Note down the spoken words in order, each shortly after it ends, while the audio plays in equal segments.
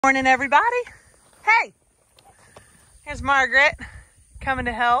Morning, everybody. Hey, here's Margaret coming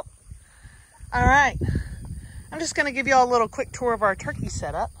to help. All right, I'm just going to give you all a little quick tour of our turkey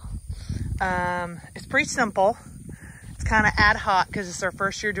setup. It's pretty simple. It's kind of ad hoc because it's our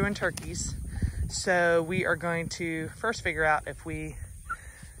first year doing turkeys. So we are going to first figure out if we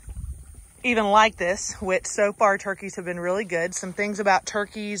even like this, which so far turkeys have been really good. Some things about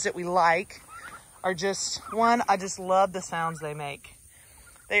turkeys that we like are just, one, I just love the sounds they make.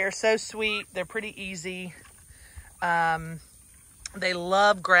 They are so sweet. They're pretty easy. They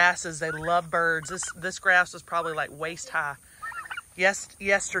love grasses. They love birds. This grass was probably like waist high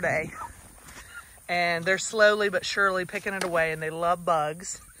yesterday. And they're slowly but surely picking it away, and they love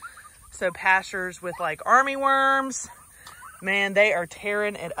bugs. So pastures with like army worms, man, they are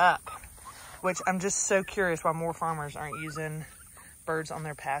tearing it up, which I'm just so curious why more farmers aren't using birds on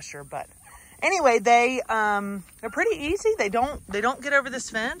their pasture. But anyway, they're pretty easy. They don't get over this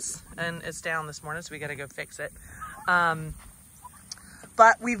fence, and it's down this morning, so we got to go fix it.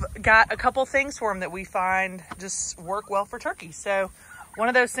 But we've got a couple things for them that we find just work well for turkeys. So one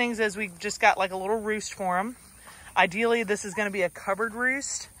of those things is we just got like a little roost for them. Ideally, this is going to be a covered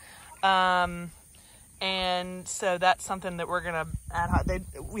roost. And so that's something that we're going to,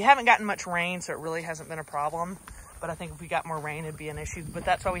 we haven't gotten much rain, so it really hasn't been a problem. But I think if we got more rain, it'd be an issue. But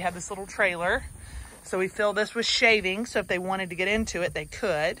that's why we have this little trailer. So we fill this with shaving. So if they wanted to get into it, they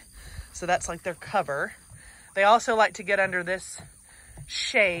could. So that's like their cover. They also like to get under this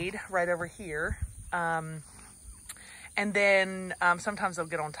shade right over here. And then sometimes they'll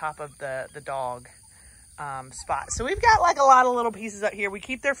get on top of the dog spot. So we've got like a lot of little pieces up here. We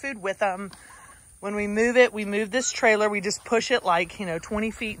keep their food with them. When we move it, we move this trailer. We just push it like, 20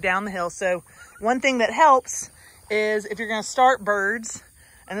 feet down the hill. So one thing that helps is if you're going to start birds,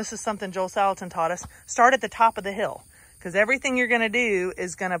 and this is something Joel Salatin taught us, start at the top of the hill, because everything you're going to do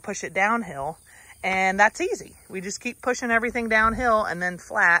is going to push it downhill, and that's easy. We just keep pushing everything downhill and then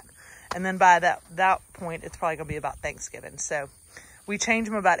flat, and then by that point, it's probably going to be about Thanksgiving. So we change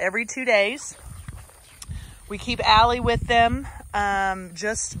them about every 2 days. We keep Allie with them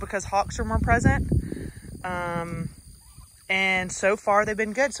just because hawks are more present. And so far, they've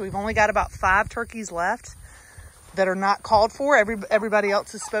been good. So we've only got about 5 turkeys left that are not called for. Everybody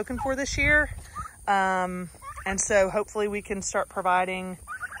else is spoken for this year. And so hopefully we can start providing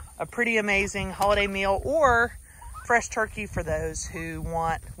a pretty amazing holiday meal or fresh turkey for those who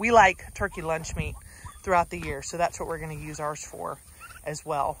want. We like turkey lunch meat throughout the year, so that's what we're going to use ours for as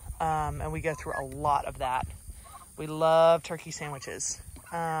well. And we go through a lot of that. We love turkey sandwiches.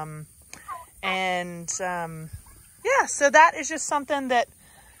 Yeah, so that is just something that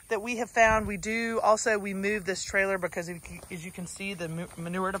we have found. We move this trailer because as you can see, the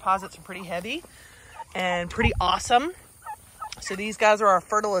manure deposits are pretty heavy and pretty awesome. So these guys are our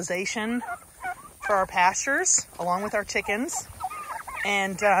fertilization for our pastures along with our chickens.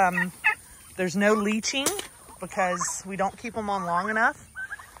 And there's no leaching because we don't keep them on long enough.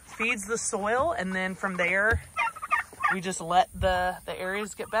 Feeds the soil, and then from there, we just let the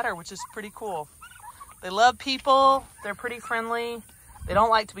areas get better, which is pretty cool. They love people. They're pretty friendly. They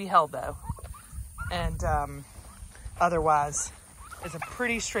don't like to be held, though. And otherwise, it's a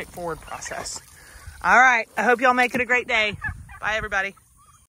pretty straightforward process. All right. I hope y'all make it a great day. Bye, everybody.